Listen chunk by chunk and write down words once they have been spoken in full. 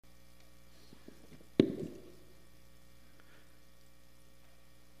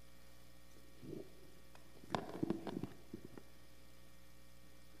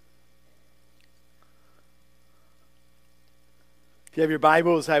If you have your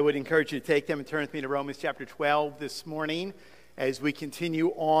Bibles, I would encourage you to take them and turn with me to Romans chapter 12 this morning as we continue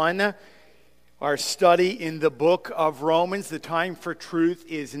on our study in the book of Romans. The time for truth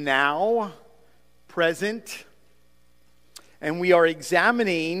is now, present, and we are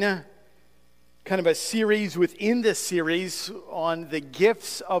examining kind of a series within this series on the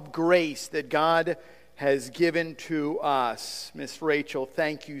gifts of grace that God has given to us. Miss Rachel,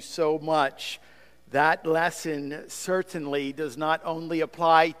 thank you so much. That lesson certainly does not only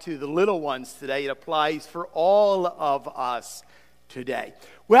apply to the little ones today, it applies for all of us today.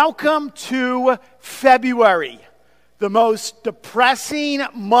 Welcome to February, the most depressing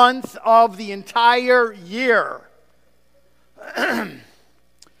month of the entire year.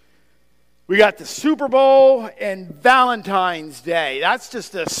 We got the Super Bowl and Valentine's Day. That's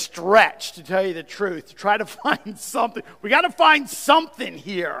just a stretch, to tell you the truth, to try to find something. We got to find something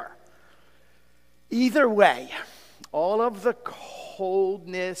here. Either way, all of the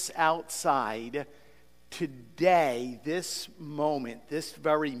coldness outside, today, this moment, this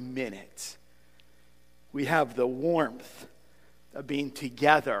very minute, we have the warmth of being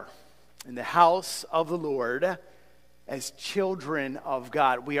together in the house of the Lord as children of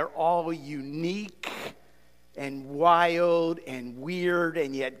God. We are all unique and wild and weird,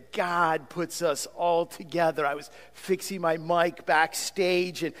 and yet God puts us all together. I was fixing my mic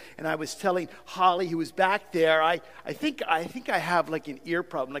backstage, and I was telling Holly, who was back there, I think I have like an ear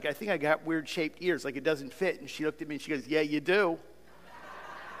problem. Like I think I got weird shaped ears, like it doesn't fit. And she looked at me and she goes, "Yeah, you do."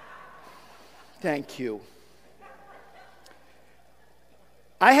 Thank you.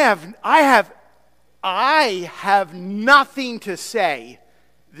 I have nothing to say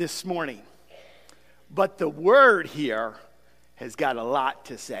this morning. But the word here has got a lot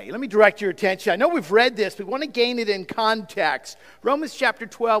to say. Let me direct your attention. I know we've read this, but we want to gain it in context. Romans chapter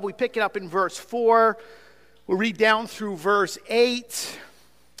 12, we pick it up in verse 4. We'll read down through verse 8.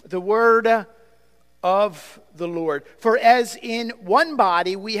 The word of the Lord. For as in one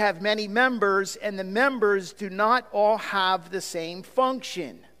body we have many members, and the members do not all have the same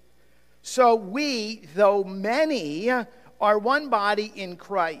function. So we, though many, are one body in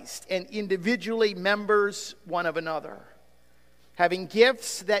Christ, and individually members one of another, having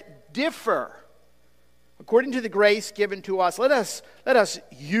gifts that differ according to the grace given to us. Let us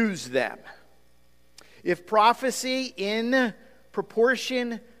use them. If prophecy, in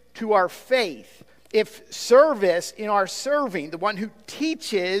proportion to our faith; if service, in our serving; the one who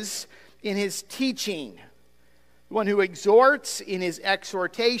teaches, in his teaching; the one who exhorts, in his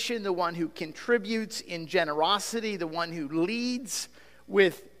exhortation; the one who contributes, in generosity; the one who leads,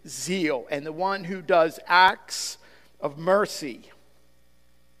 with zeal; and the one who does acts of mercy,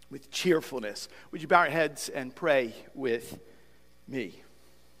 with cheerfulness. Would you bow your heads and pray with me?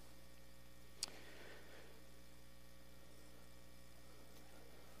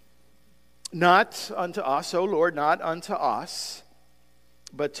 Not unto us, O Lord, not unto us,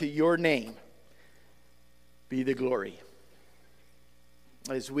 but to your name be the glory.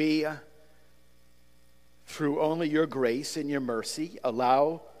 As we, through only your grace and your mercy,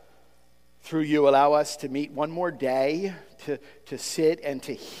 allow us to meet one more day, to sit and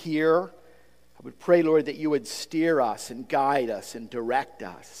to hear. I would pray, Lord, that you would steer us and guide us and direct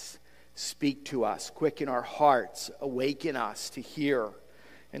us. Speak to us, quicken our hearts, awaken us to hear.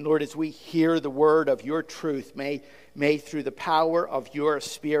 And Lord, as we hear the word of your truth, may through the power of your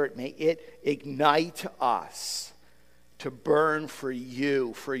Spirit, may it ignite us to burn for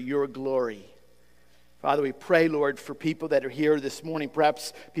you, for your glory. Father, we pray, Lord, for people that are here this morning,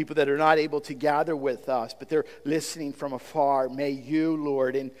 perhaps people that are not able to gather with us, but they're listening from afar. May you,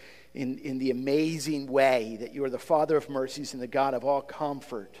 Lord, in the amazing way that you are the Father of mercies and the God of all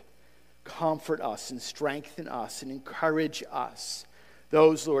comfort, comfort us and strengthen us and encourage us.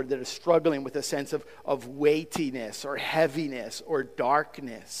 Those, Lord, that are struggling with a sense of weightiness or heaviness or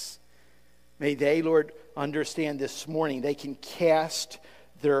darkness, may they, Lord, understand this morning they can cast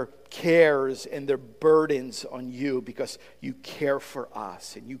their cares and their burdens on you because you care for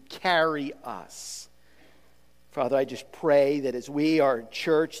us and you carry us. Father, I just pray that as we are a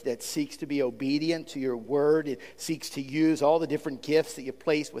church that seeks to be obedient to your word, it seeks to use all the different gifts that you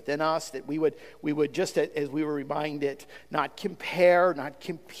placed within us, that we would just, as we were reminded, not compare, not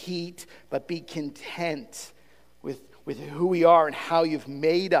compete, but be content with who we are and how you've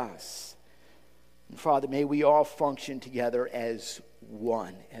made us. And Father, may we all function together as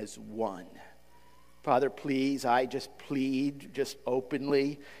one, as one. Father, please, I just plead, just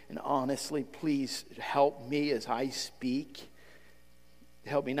openly and honestly, please help me as I speak.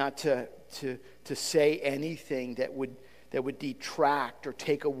 Help me not to say anything that would detract or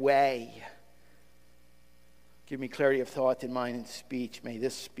take away Give me clarity of thought in mind and speech. May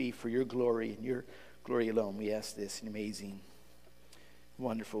this be for your glory and your glory alone. We ask this in amazing,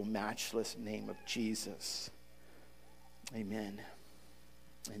 wonderful, matchless name of Jesus. Amen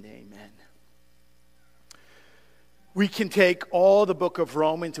and amen. We can take all the book of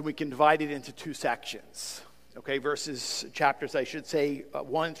Romans and we can divide it into two sections. Okay, chapters, I should say,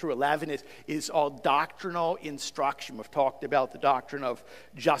 1 through 11 is all doctrinal instruction. We've talked about the doctrine of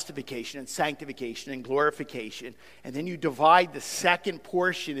justification and sanctification and glorification. And then you divide the second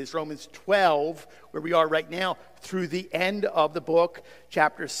portion, is Romans 12, where we are right now, through the end of the book,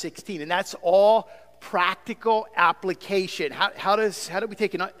 chapter 16. And that's all practical application. How do we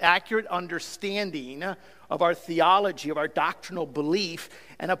take an accurate understanding of our theology, of our doctrinal belief,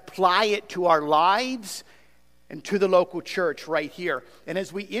 and apply it to our lives and to the local church right here? And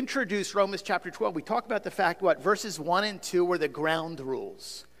as we introduce Romans chapter 12, we talk about the fact verses 1 and 2 were the ground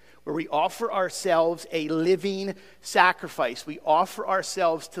rules, where we offer ourselves a living sacrifice. We offer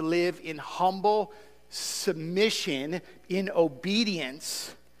ourselves to live in humble submission, in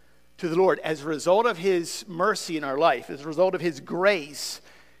obedience to the Lord as a result of His mercy in our life, as a result of His grace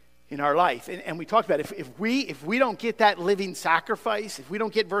in our life. And we talked about if we don't get that living sacrifice, if we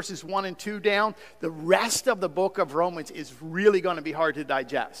don't get verses 1 and 2 down, the rest of the book of Romans is really going to be hard to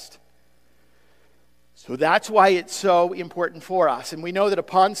digest. So that's why it's so important for us. And we know that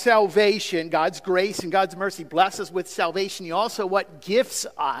upon salvation, God's grace and God's mercy bless us with salvation. He also gifts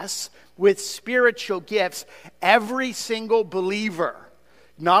us with spiritual gifts. Every single believer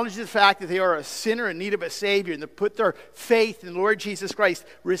acknowledge the fact that they are a sinner in need of a Savior, and to put their faith in the Lord Jesus Christ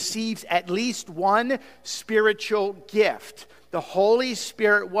receives at least one spiritual gift. The Holy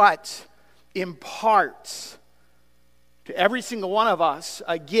Spirit imparts to every single one of us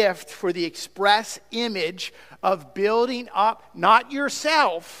a gift for the express image of building up, not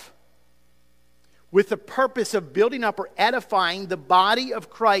yourself, with the purpose of building up or edifying the body of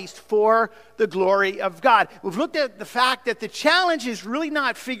Christ for the glory of God. We've looked at the fact that the challenge is really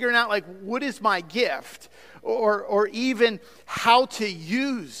not figuring out what is my gift or even how to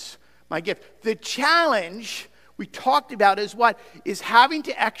use my gift. The challenge we talked about is having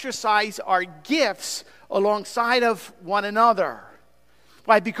to exercise our gifts alongside of one another.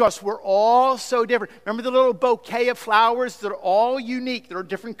 Why? Because we're all so different. Remember the little bouquet of flowers? They're all unique. They're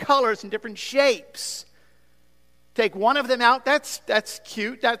different colors and different shapes. Take one of them out, that's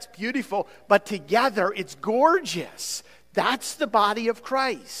cute, that's beautiful. But together, it's gorgeous. That's the body of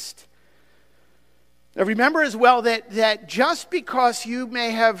Christ. Now remember as well that just because you may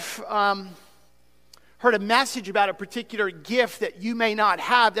have heard a message about a particular gift that you may not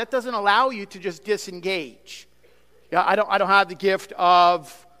have, that doesn't allow you to just disengage. Yeah, I don't have the gift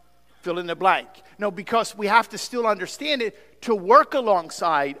of fill in the blank. No, because we have to still understand it to work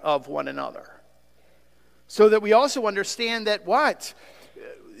alongside of one another. So that we also understand that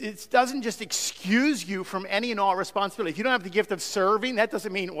it doesn't just excuse you from any and all responsibility. If you don't have the gift of serving, that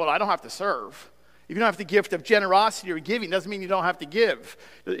doesn't mean, I don't have to serve. If you don't have the gift of generosity or giving, doesn't mean you don't have to give.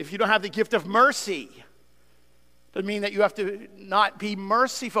 If you don't have the gift of mercy, doesn't mean that you have to not be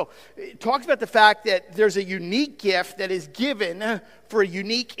merciful. It talks about the fact that there's a unique gift that is given for a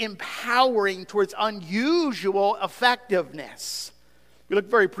unique empowering towards unusual effectiveness. We look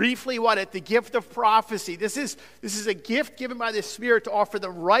very briefly at the gift of prophecy. This is a gift given by the Spirit to offer the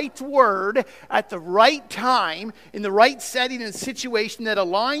right word at the right time, in the right setting and situation that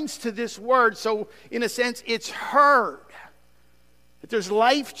aligns to this word. So in a sense, it's heard. That there's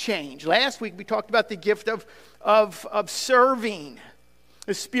life change. Last week we talked about the gift of serving.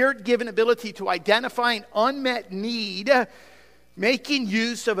 The Spirit-given ability to identify an unmet need, making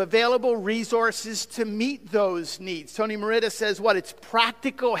use of available resources to meet those needs. Tony Merida says it's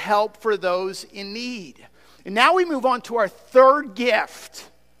practical help for those in need. And now we move on to our third gift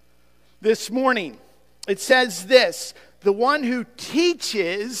this morning. It says this: the one who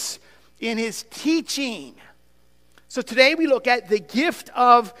teaches in his teaching. So today we look at the gift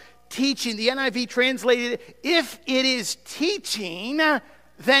of teaching. The NIV translated it, if it is teaching,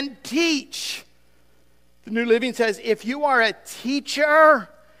 then teach. The New Living says, if you are a teacher,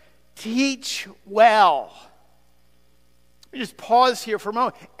 teach well. Let me just pause here for a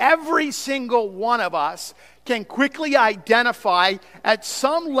moment. Every single one of us can quickly identify at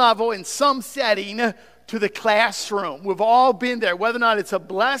some level, in some setting, to the classroom. We've all been there. Whether or not it's a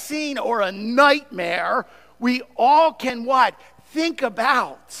blessing or a nightmare, we all can think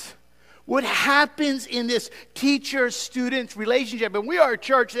about what happens in this teacher-student relationship. And we are a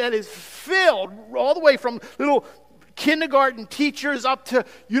church that is filled all the way from little kindergarten teachers up to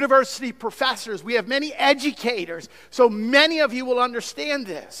university professors. We have many educators. So many of you will understand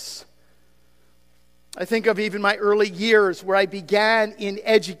this. I think of even my early years where I began in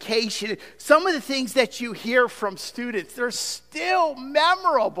education. Some of the things that you hear from students, they're still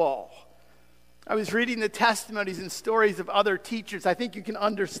memorable. I was reading the testimonies and stories of other teachers. I think you can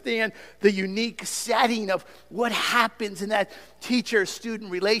understand the unique setting of what happens in that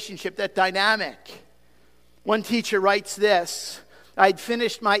teacher-student relationship, that dynamic. One teacher writes this: I'd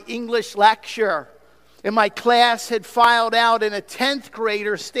finished my English lecture, and my class had filed out, and a 10th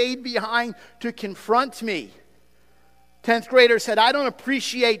grader stayed behind to confront me. 10th grader said, "I don't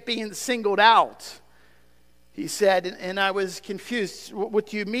appreciate being singled out." He said, and I was confused. What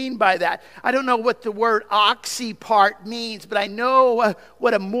do you mean by that? I don't know what the word oxypart means, but I know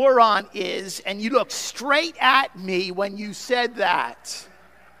what a moron is, and you looked straight at me when you said that.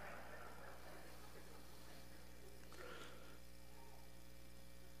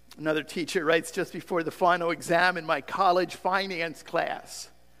 Another teacher writes, just before the final exam in my college finance class,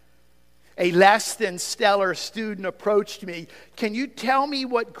 a less than stellar student approached me. "Can you tell me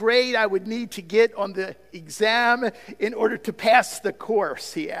what grade I would need to get on the exam in order to pass the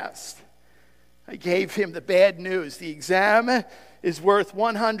course?" he asked. I gave him the bad news. The exam is worth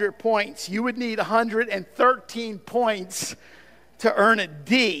 100 points. You would need 113 points to earn a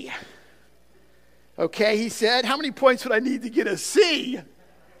D. "Okay," he said, "how many points would I need to get a C?"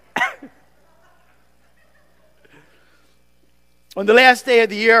 On the last day of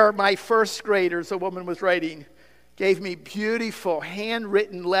the year, my first graders, a woman was writing, gave me beautiful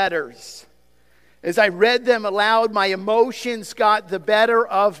handwritten letters. As I read them aloud, my emotions got the better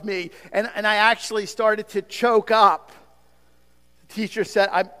of me, and I actually started to choke up. The teacher said,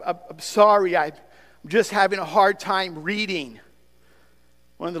 I'm sorry, I'm just having a hard time reading.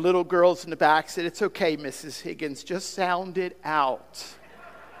 One of the little girls in the back said, "It's okay, Mrs. Higgins, just sound it out."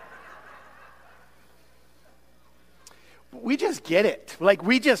 We just get it.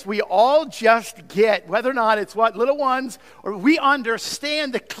 We all just get, whether or not it's what, little ones, or we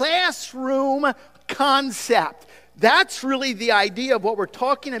understand the classroom concept. That's really the idea of what we're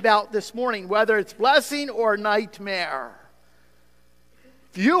talking about this morning, whether it's blessing or nightmare.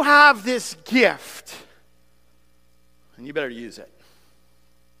 If you have this gift, then you better use it.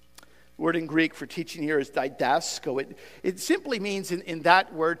 The word in Greek for teaching here is didasko. It simply means, in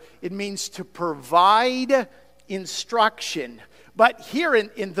that word, it means to provide instruction. But here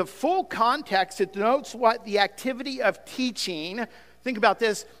in the full context, it denotes what? The activity of teaching. Think about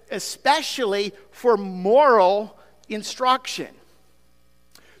this, especially for moral instruction.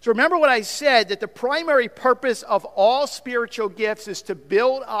 So remember what I said, that the primary purpose of all spiritual gifts is to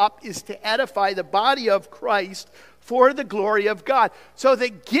build up, is to edify the body of Christ for the glory of God. So the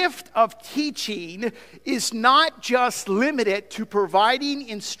gift of teaching is not just limited to providing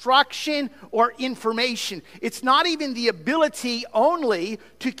instruction or information. It's not even the ability only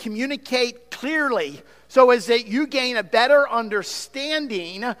to communicate clearly, so as that you gain a better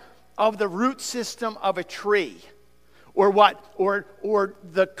understanding of the root system of a tree. Or what? Or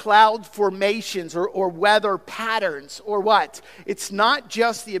the cloud formations or weather patterns, or what? It's not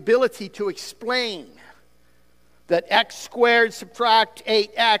just the ability to explain that x squared subtract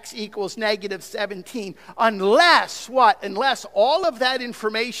 8x equals negative 17. Unless what? Unless all of that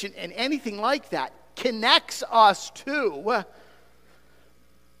information and anything like that connects us to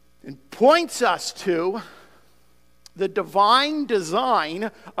and points us to the divine design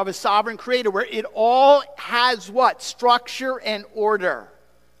of a sovereign creator, where it all has what? Structure and order.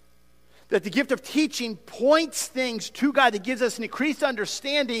 That the gift of teaching points things to God, that gives us an increased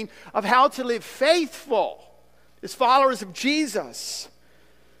understanding of how to live faithful as followers of Jesus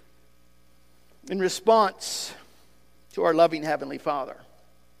in response to our loving Heavenly Father.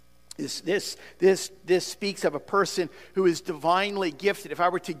 This speaks of a person who is divinely gifted. If I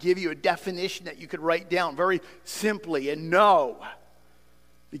were to give you a definition that you could write down very simply and know,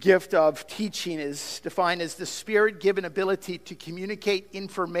 the gift of teaching is defined as the Spirit-given ability to communicate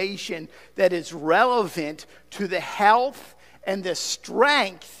information that is relevant to the health and the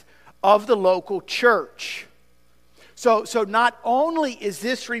strength of the local church. So not only is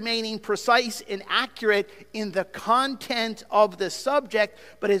this remaining precise and accurate in the content of the subject,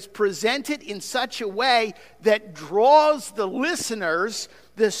 but is presented in such a way that draws the listeners,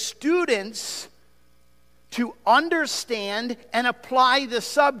 the students, to understand and apply the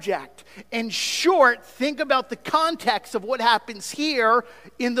subject. In short, think about the context of what happens here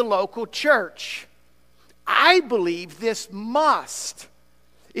in the local church. I believe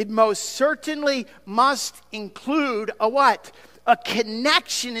it most certainly must include a what? A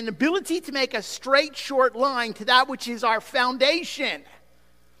connection, an ability to make a straight, short line to that which is our foundation,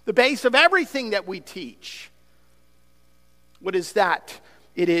 the base of everything that we teach. What is that?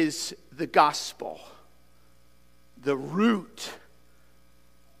 It is the gospel. the root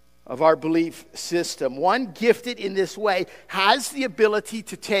of our belief system. One gifted in this way has the ability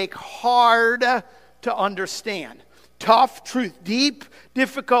to take hard to understand, tough truth, deep,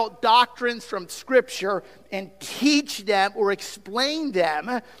 difficult doctrines from Scripture and teach them or explain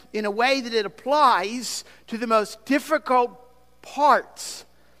them in a way that it applies to the most difficult parts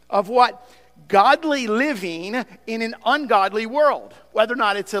of what godly living in an ungodly world, whether or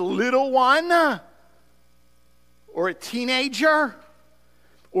not it's a little one or a teenager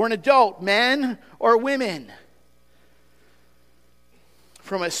or an adult, men or women.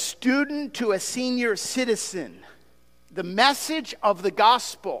 From a student to a senior citizen, the message of the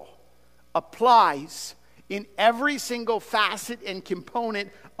gospel applies in every single facet and component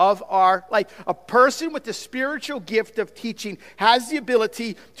of our life. A person with the spiritual gift of teaching has the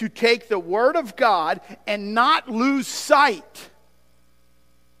ability to take the Word of God and not lose sight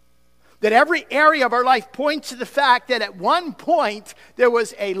that every area of our life points to the fact that at one point there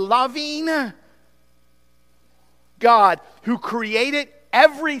was a loving God who created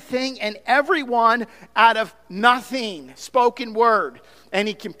everything and everyone out of nothing, spoken word, and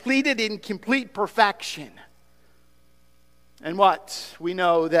he completed in complete perfection. And what? We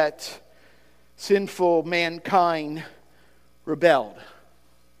know that sinful mankind rebelled.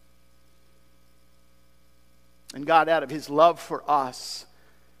 And God, out of his love for us,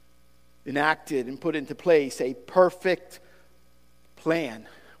 enacted and put into place a perfect plan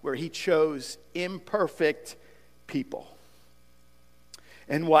where he chose imperfect people.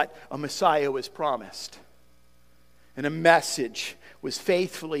 And what? A Messiah was promised. And a message was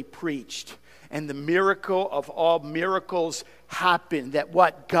faithfully preached. And the miracle of all miracles happened. That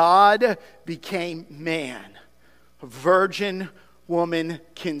what? God became man. A virgin woman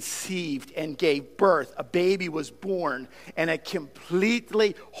conceived and gave birth. A baby was born. And a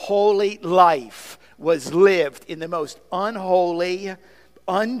completely holy life was lived in the most unholy,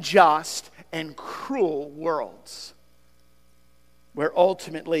 unjust, and cruel worlds. Where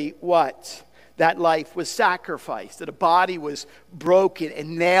ultimately what? That life was sacrificed, that a body was broken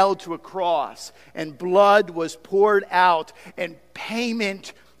and nailed to a cross, and blood was poured out, and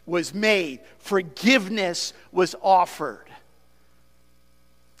payment was made. Forgiveness was offered.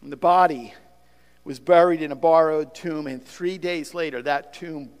 And the body was buried in a borrowed tomb, and 3 days later that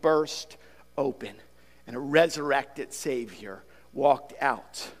tomb burst open, and a resurrected Savior walked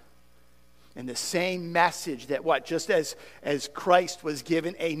out. And the same message that what? Just as Christ was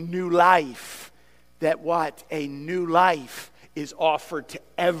given a new life, that what? A new life is offered to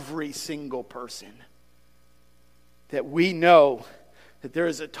every single person. That we know that there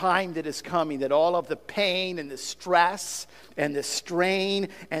is a time that is coming that all of the pain and the stress and the strain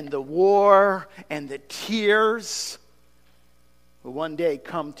and the war and the tears will one day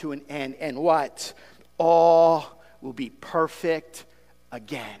come to an end. And what? All will be perfect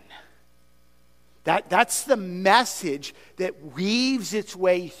again. That's the message that weaves its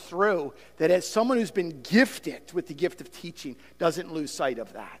way through, that as someone who's been gifted with the gift of teaching doesn't lose sight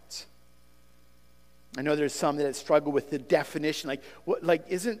of that. I know there's some that struggle with the definition.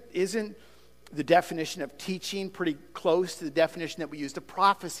 Isn't the definition of teaching pretty close to the definition that we use to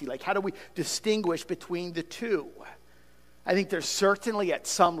prophecy? Like, how do we distinguish between the two? I think there's certainly at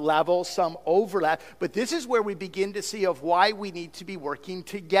some level some overlap, but this is where we begin to see of why we need to be working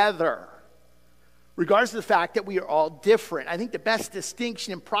together. Regardless of the fact that we are all different. I think the best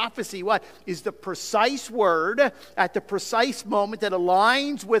distinction in prophecy, what? Is the precise word at the precise moment that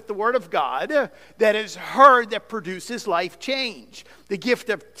aligns with the Word of God, that is heard, that produces life change. The gift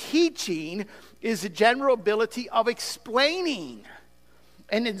of teaching is a general ability of explaining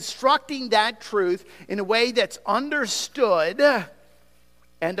and instructing that truth in a way that's understood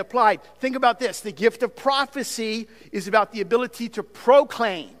and applied. Think about this. The gift of prophecy is about the ability to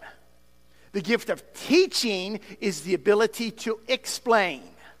proclaim. The gift of teaching is the ability to explain.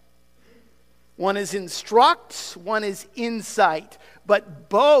 One is instruct, one is insight. But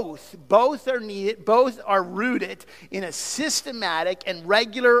both are needed, both are rooted in a systematic and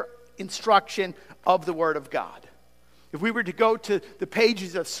regular instruction of the Word of God. If we were to go to the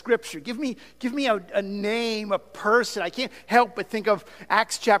pages of Scripture, give me a name, a person. I can't help but think of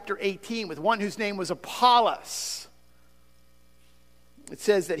Acts chapter 18 with one whose name was Apollos. It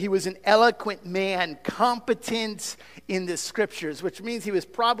says that he was an eloquent man, competent in the Scriptures, which means he was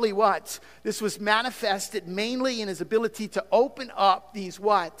probably what? This was manifested mainly in his ability to open up these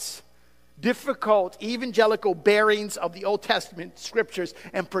what? Difficult evangelical bearings of the Old Testament Scriptures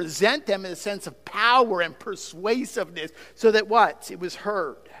and present them in a sense of power and persuasiveness so that what? It was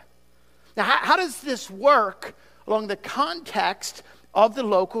heard. Now, how does this work along the context of the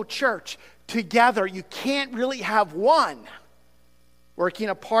local church? together. You can't really have one working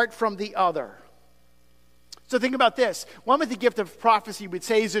apart from the other. So think about this. One with the gift of prophecy would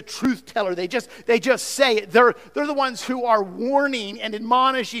say is a truth teller. They just say it. They're the ones who are warning and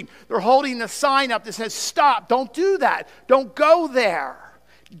admonishing. They're holding the sign up that says, stop, don't do that. Don't go there.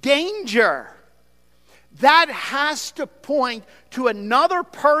 Danger. That has to point to another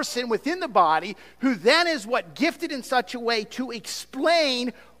person within the body who then is gifted in such a way to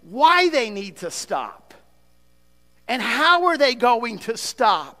explain why they need to stop. And how are they going to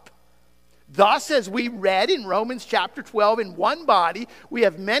stop? Thus, as we read in Romans chapter 12, in one body, we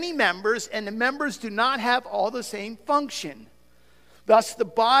have many members, and the members do not have all the same function. Thus, the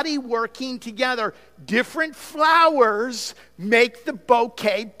body working together, different flowers make the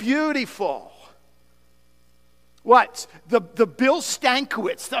bouquet beautiful. What? The Bill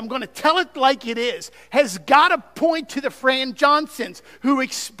Stankiewicz, I'm going to tell it like it is, has got to point to the Fran Johnsons who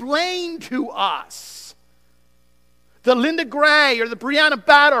explained to us. The Linda Gray or the Brianna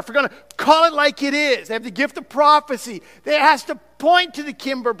Badorf are going to call it like it is. They have the gift of prophecy. They has to point to the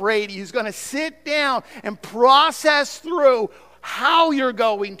Kimber Brady who's going to sit down and process through how you're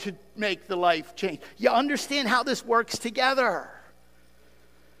going to make the life change. You understand how this works together.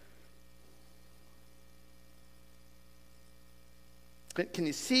 Can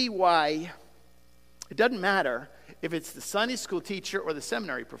you see why it doesn't matter if it's the Sunday school teacher or the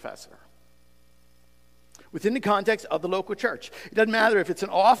seminary professor? Within the context of the local church. It doesn't matter if it's an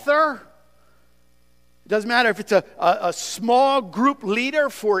author. It doesn't matter if it's a small group leader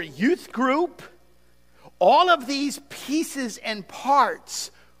for a youth group. All of these pieces and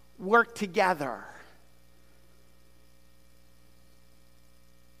parts work together.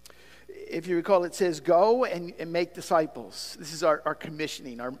 If you recall, it says, go and make disciples. This is our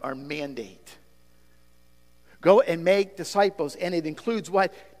commissioning, our mandate. Go and make disciples. And it includes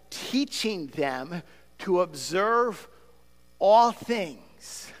what? Teaching them to observe all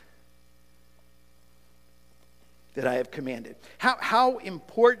things that I have commanded. How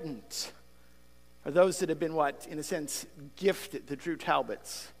important are those that have been what? In a sense, gifted, the Drew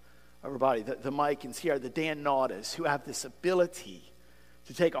Talbots of our body, the Mike and Sierra, the Dan Nautas, who have this ability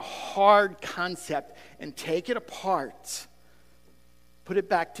to take a hard concept and take it apart, put it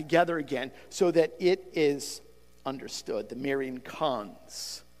back together again so that it is understood. The Marian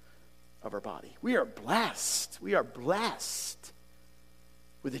Kahns of our body. We are blessed. We are blessed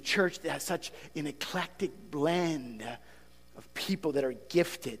with a church that has such an eclectic blend of people that are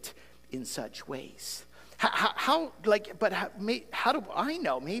gifted in such ways. How do I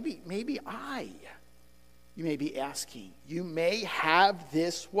know? Maybe you may be asking. You may have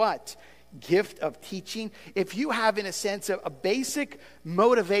this what? Gift of teaching. If you have, in a sense, a basic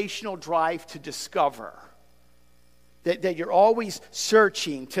motivational drive to discover, that you're always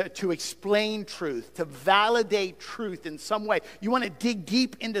searching to explain truth, to validate truth in some way. You want to dig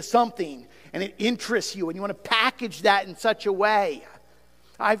deep into something, and it interests you, and you want to package that in such a way.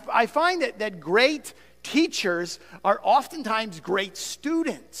 I find that great teachers are oftentimes great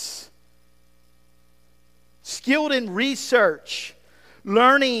students. Skilled in research,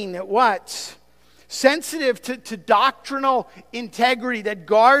 learning what? Sensitive to doctrinal integrity that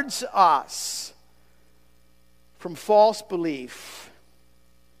guards us from false belief.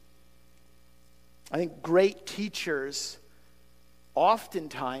 I think great teachers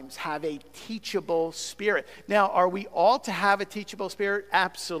oftentimes have a teachable spirit. Now, are we all to have a teachable spirit?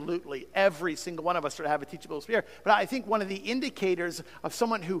 Absolutely. Every single one of us should have a teachable spirit. But I think one of the indicators of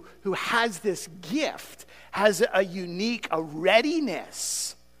someone who has this gift has a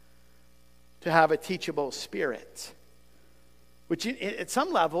readiness to have a teachable spirit, which at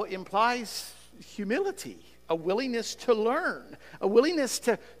some level implies humility. A willingness to learn, a willingness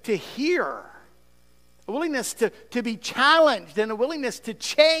to hear, a willingness to be challenged, and a willingness to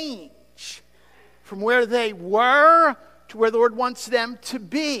change from where they were to where the Lord wants them to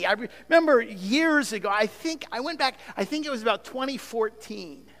be. I remember years ago, I think it was about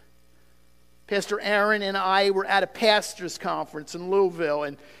 2014. Pastor Aaron and I were at a pastor's conference in Louisville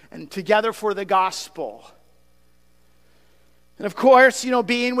and Together for the Gospel. And of course,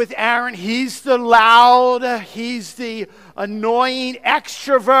 being with Aaron, he's the loud, he's the annoying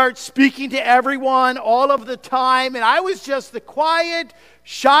extrovert, speaking to everyone all of the time. And I was just the quiet,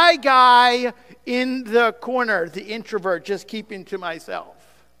 shy guy in the corner, the introvert, just keeping to myself.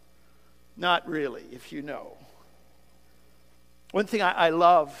 Not really, if you know. One thing I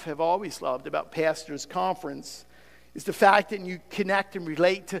have always loved about Pastor's Conference is the fact that you connect and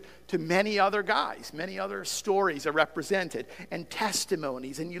relate to many other guys. Many other stories are represented and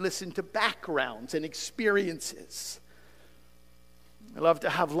testimonies, and you listen to backgrounds and experiences. I love to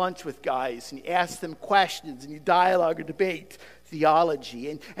have lunch with guys, and you ask them questions, and you dialogue or debate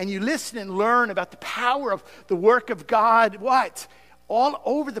theology, and you listen and learn about the power of the work of God, what? All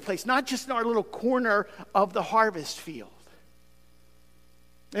over the place, not just in our little corner of the harvest field.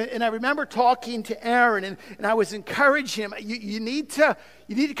 And I remember talking to Aaron, and I was encouraging him, you need to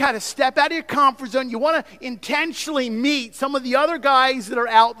kind of step out of your comfort zone. You want to intentionally meet some of the other guys that are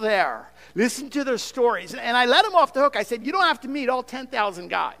out there. Listen to their stories. And I let him off the hook. I said, you don't have to meet all 10,000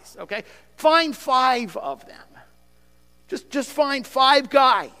 guys, okay? Find 5 of them. Just find 5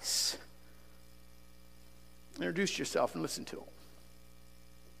 guys. Introduce yourself and listen to them.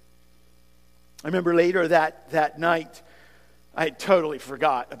 I remember later that night, I had totally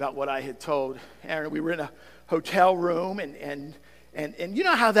forgot about what I had told Aaron. We were in a hotel room, and you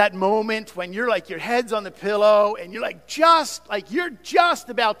know how that moment when you're like your head's on the pillow and you're you're just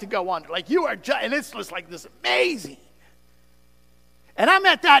about to go under, and it's just like this amazing. And I'm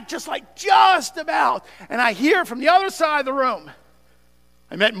at that just about, and I hear from the other side of the room,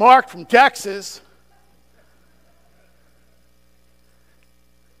 I met Mark from Texas.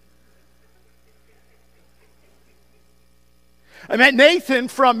 I met Nathan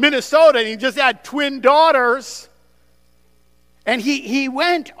from Minnesota, and he just had twin daughters. And he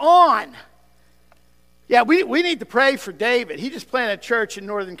went on. Yeah, we need to pray for David. He just planted a church in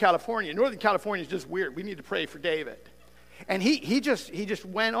Northern California. Northern California is just weird. We need to pray for David. And he just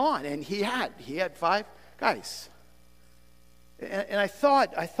went on, and he had 5 guys. And I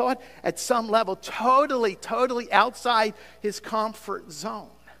thought at some level totally outside his comfort zone.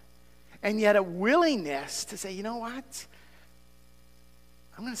 And yet a willingness to say, you know what?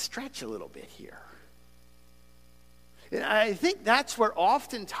 I'm going to stretch a little bit here. And I think that's where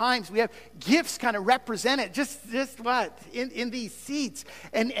oftentimes we have gifts kind of represented, just what? In these seats.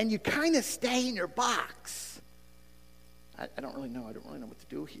 And you kind of stay in your box. I don't really know. I don't really know what to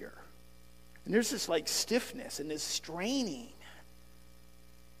do here. And there's this stiffness and this straining.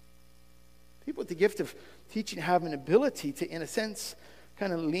 People with the gift of teaching have an ability to, in a sense,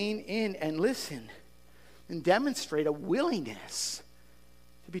 kind of lean in and listen and demonstrate a willingness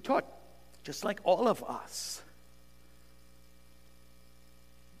to be taught, just like all of us.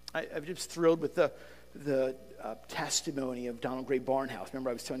 I'm just thrilled with the testimony of Donald Gray Barnhouse.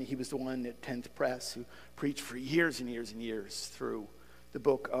 Remember, I was telling you he was the one at 10th Press who preached for years and years and years through the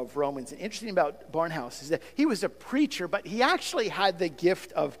book of Romans. And interesting about Barnhouse is that he was a preacher, but he actually had the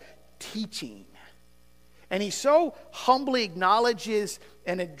gift of teaching. And he so humbly acknowledges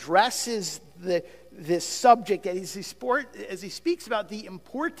and addresses this subject as he speaks about the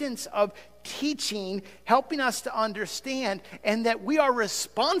importance of teaching, helping us to understand, and that we are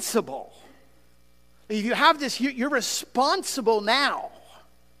responsible. If you have this, you're responsible now.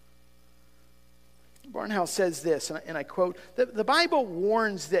 Barnhouse says this, and I quote, the Bible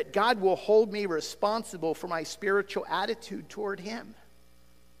warns that God will hold me responsible for my spiritual attitude toward him.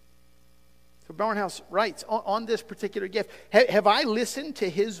 So Barnhouse writes, on this particular gift, have I listened to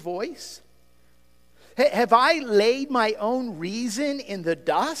his voice? Have I laid my own reason in the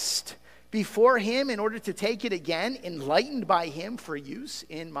dust before him in order to take it again, enlightened by him for use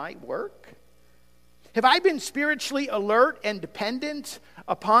in my work? Have I been spiritually alert and dependent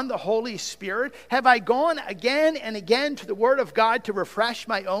upon the Holy Spirit? Have I gone again and again to the Word of God to refresh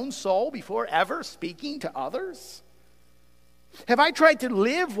my own soul before ever speaking to others? Have I tried to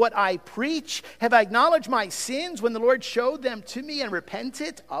live what I preach? Have I acknowledged my sins when the Lord showed them to me and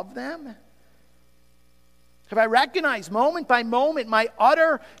repented of them? Have I recognized moment by moment my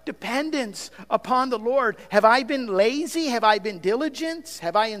utter dependence upon the Lord? Have I been lazy? Have I been diligent?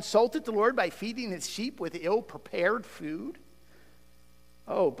 Have I insulted the Lord by feeding his sheep with ill-prepared food?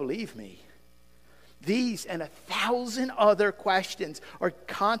 Oh, believe me, these and 1,000 other questions are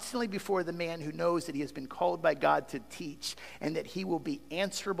constantly before the man who knows that he has been called by God to teach and that he will be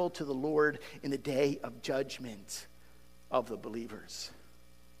answerable to the Lord in the day of judgment of the believers.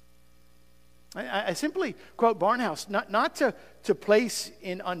 I simply quote Barnhouse, not to place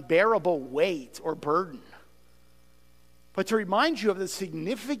an unbearable weight or burden, but to remind you of the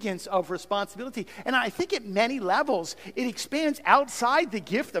significance of responsibility. And I think at many levels, it expands outside the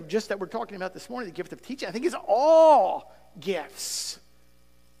gift of just that we're talking about this morning, the gift of teaching. I think it's all gifts.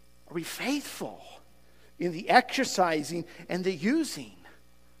 Are we faithful in the exercising and the using?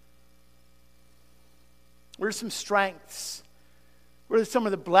 What are some strengths? What are some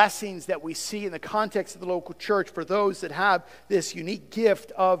of the blessings that we see in the context of the local church for those that have this unique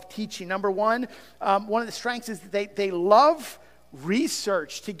gift of teaching? Number one of the strengths is that they love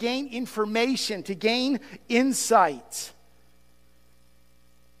research, to gain information, to gain insight.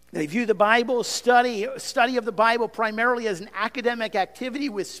 They view the Bible study of the Bible primarily as an academic activity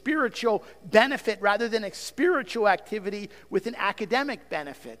with spiritual benefit rather than a spiritual activity with an academic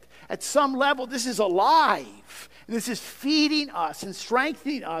benefit. At some level, this is alive. And this is feeding us and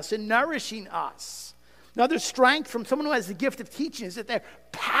strengthening us and nourishing us. Another strength from someone who has the gift of teaching is that they're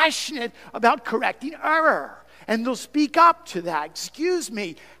passionate about correcting error. And they'll speak up to that. Excuse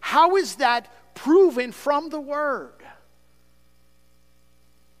me, how is that proven from the Word?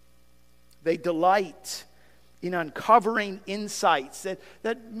 They delight in uncovering insights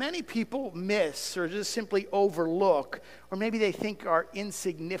that many people miss or just simply overlook, or maybe they think are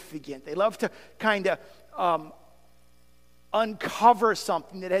insignificant. They love to kind of uncover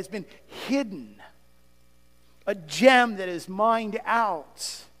something that has been hidden, a gem that is mined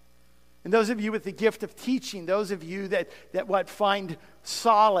out. And those of you with the gift of teaching, those of you that find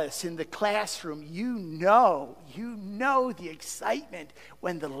solace in the classroom, you know the excitement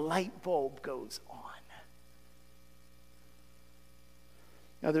when the light bulb goes on.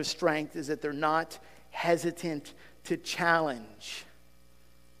 Another strength is that they're not hesitant to challenge.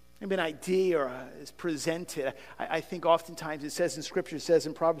 Maybe an idea is presented. I think oftentimes it says in Scripture, it says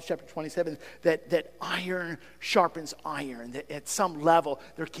in Proverbs chapter 27, that iron sharpens iron. That at some level,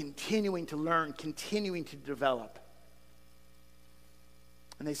 they're continuing to learn, continuing to develop.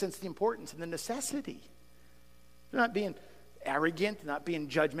 And they sense the importance and the necessity. They're not being arrogant, not being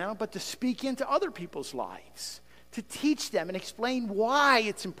judgmental, but to speak into other people's lives, to teach them and explain why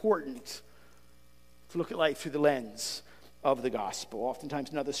it's important to look at life through the lens of the gospel. Oftentimes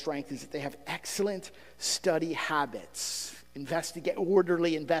another strength is that they have excellent study habits,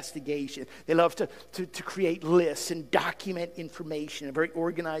 orderly investigation. They love to create lists and document information in a very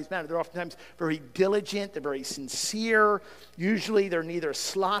organized manner. They're oftentimes very diligent, they're very sincere. Usually they're neither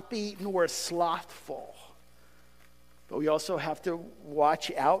sloppy nor slothful. But we also have to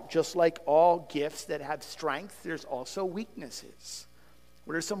watch out, just like all gifts that have strength, there's also weaknesses.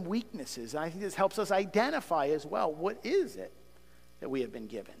 What are some weaknesses? And I think this helps us identify as well, what is it that we have been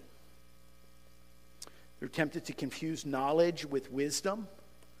given? They're tempted to confuse knowledge with wisdom.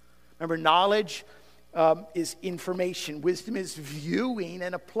 Remember, knowledge is information. Wisdom is viewing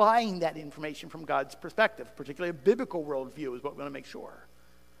and applying that information from God's perspective, particularly a biblical worldview is what we want to make sure.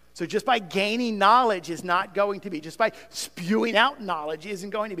 So just by gaining knowledge is not going to be, just by spewing out knowledge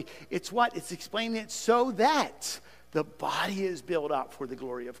isn't going to be. It's what? It's explaining it so that the body is built up for the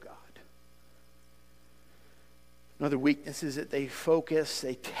glory of God. Another weakness is that they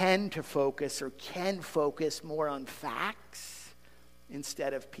tend to focus or can focus more on facts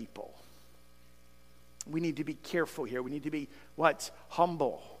instead of people. We need to be careful here. We need to be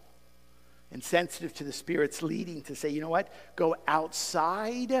humble and sensitive to the Spirit's leading to say, you know what? Go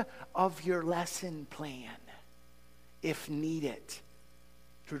outside of your lesson plan if needed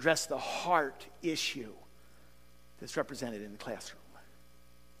to address the heart issue that's represented in the classroom.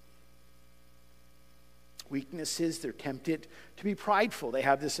 Weaknesses, they're tempted to be prideful. They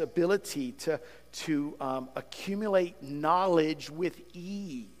have this ability to accumulate knowledge with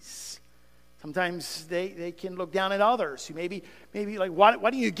ease. Sometimes they can look down at others who maybe like, why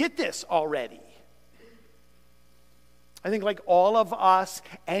don't you get this already? I think like all of us,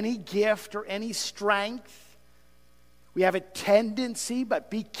 any gift or any strength, we have a tendency, but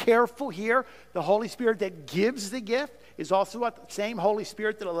be careful here. The Holy Spirit that gives the gift is also the same Holy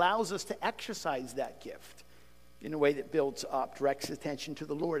Spirit that allows us to exercise that gift in a way that builds up, directs attention to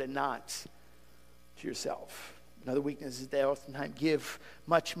the Lord and not to yourself. Another weakness is they oftentimes give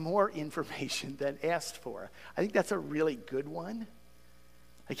much more information than asked for. I think that's a really good one.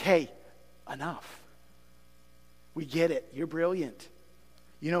 Like, hey, enough. We get it. You're brilliant.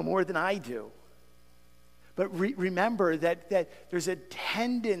 You know more than I do. But remember that there's a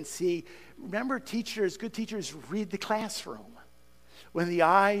tendency. Remember, good teachers read the classroom. When the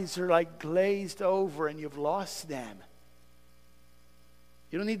eyes are like glazed over and you've lost them,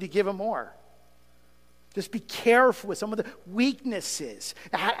 you don't need to give them more. Just be careful with some of the weaknesses.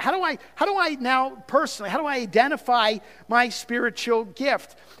 How do I now personally, how do I identify my spiritual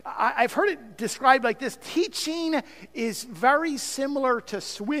gift? I've heard it described like this. Teaching is very similar to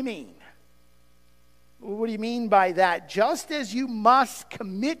swimming. What do you mean by that? Just as you must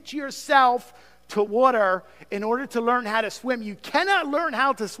commit yourself to water in order to learn how to swim, you cannot learn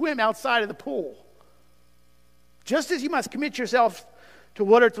how to swim outside of the pool. Just as you must commit yourself to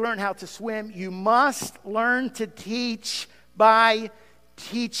water to learn how to swim, you must learn to teach by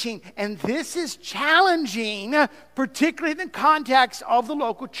teaching. And this is challenging, particularly in the context of the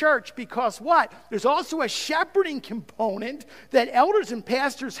local church, because what? There's also a shepherding component that elders and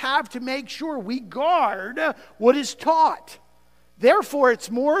pastors have to make sure we guard what is taught. Therefore, it's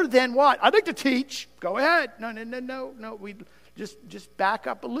more than what? I'd like to teach. Go ahead. No. We just back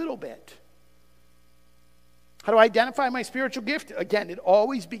up a little bit. How do I identify my spiritual gift? Again, it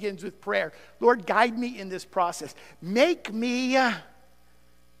always begins with prayer. Lord, guide me in this process. Make me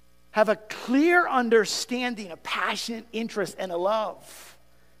have a clear understanding, a passionate interest, and a love.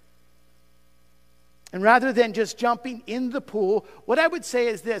 And rather than just jumping in the pool, what I would say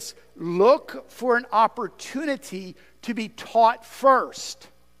is this: look for an opportunity to be taught first.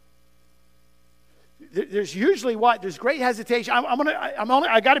 There's usually what? There's great hesitation.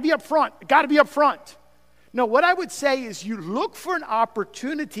 I got to be up front. Got to be up front. No, what I would say is you look for an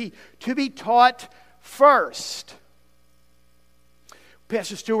opportunity to be taught first.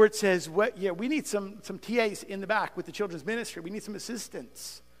 Pastor Stewart says, we need some TAs in the back with the children's ministry. We need some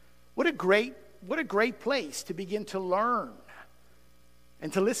assistants. What a great place to begin to learn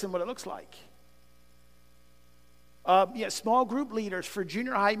and to listen what it looks like. Small group leaders for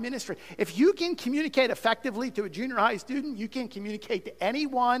junior high ministry. If you can communicate effectively to a junior high student, you can communicate to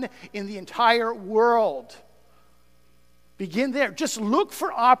anyone in the entire world. Begin there. Just look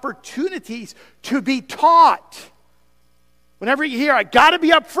for opportunities to be taught. Whenever you hear, I got to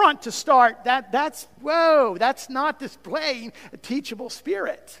be up front to start, that's not displaying a teachable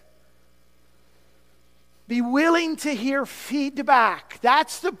spirit. Be willing to hear feedback.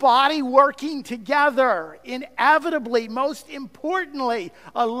 That's the body working together. Inevitably, most importantly,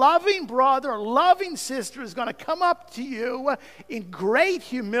 a loving brother, a loving sister is going to come up to you in great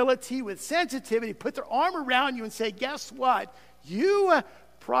humility, with sensitivity, put their arm around you and say, guess what? You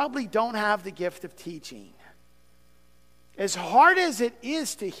probably don't have the gift of teaching. As hard as it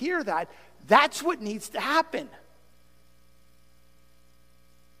is to hear that, that's what needs to happen.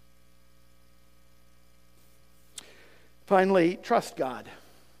 Finally, trust God.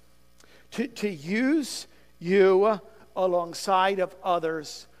 To use you alongside of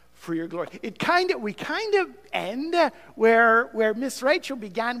others for your glory. We kind of end where Miss Rachel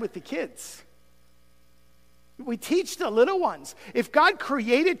began with the kids. We teach the little ones. If God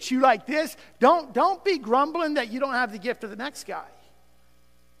created you like this, don't be grumbling that you don't have the gift of the next guy.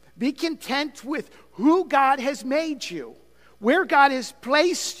 Be content with who God has made you, where God has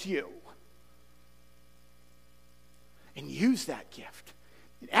placed you. And use that gift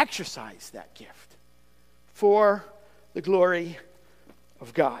and exercise that gift for the glory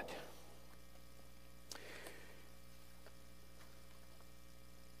of God.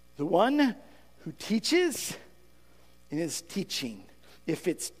 The one who teaches is teaching. If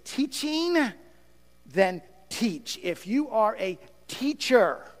it's teaching, then teach. If you are a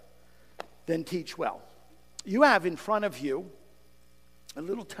teacher, then teach well. You have in front of you a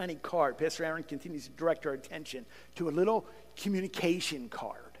little tiny card. Pastor Aaron continues to direct our attention to a little communication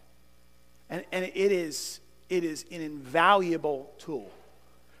card. And it is an invaluable tool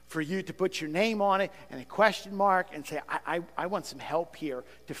for you to put your name on it and a question mark and say, I want some help here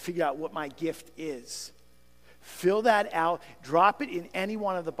to figure out what my gift is. Fill that out, drop it in any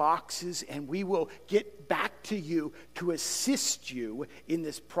one of the boxes, and we will get back to you to assist you in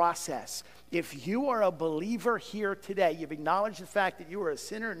this process. If you are a believer here today, you've acknowledged the fact that you are a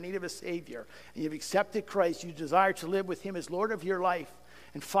sinner in need of a Savior, and you've accepted Christ, you desire to live with Him as Lord of your life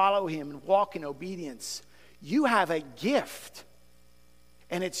and follow Him and walk in obedience, you have a gift.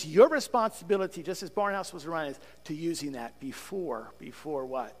 And it's your responsibility, just as Barnhouse was reminded, to using that before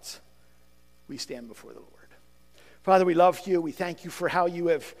what? We stand before the Lord. Father, we love you. We thank you for how you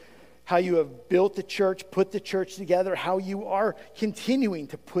have built the church, put the church together, how you are continuing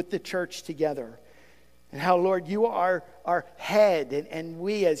to put the church together. And how, Lord, you are our head, and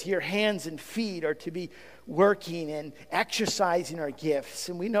we as your hands and feet are to be working and exercising our gifts.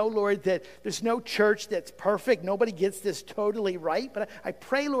 And we know, Lord, that there's no church that's perfect. Nobody gets this totally right. But I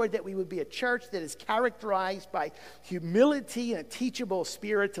pray, Lord, that we would be a church that is characterized by humility and a teachable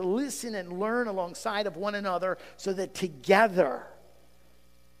spirit, to listen and learn alongside of one another, so that together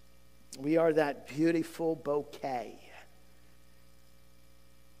we are that beautiful bouquet.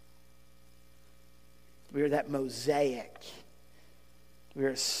 We are that mosaic. We are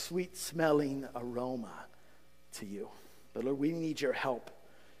a sweet-smelling aroma to you. But Lord, we need your help.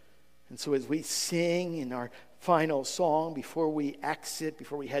 And so as we sing in our final song, before we exit,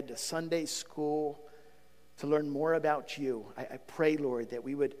 before we head to Sunday school, to learn more about you, I pray, Lord, that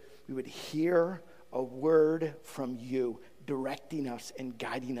we would hear a word from you, directing us and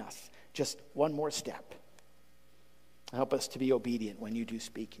guiding us just one more step. Help us to be obedient when you do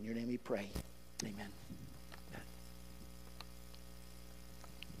speak. In your name we pray. Amen.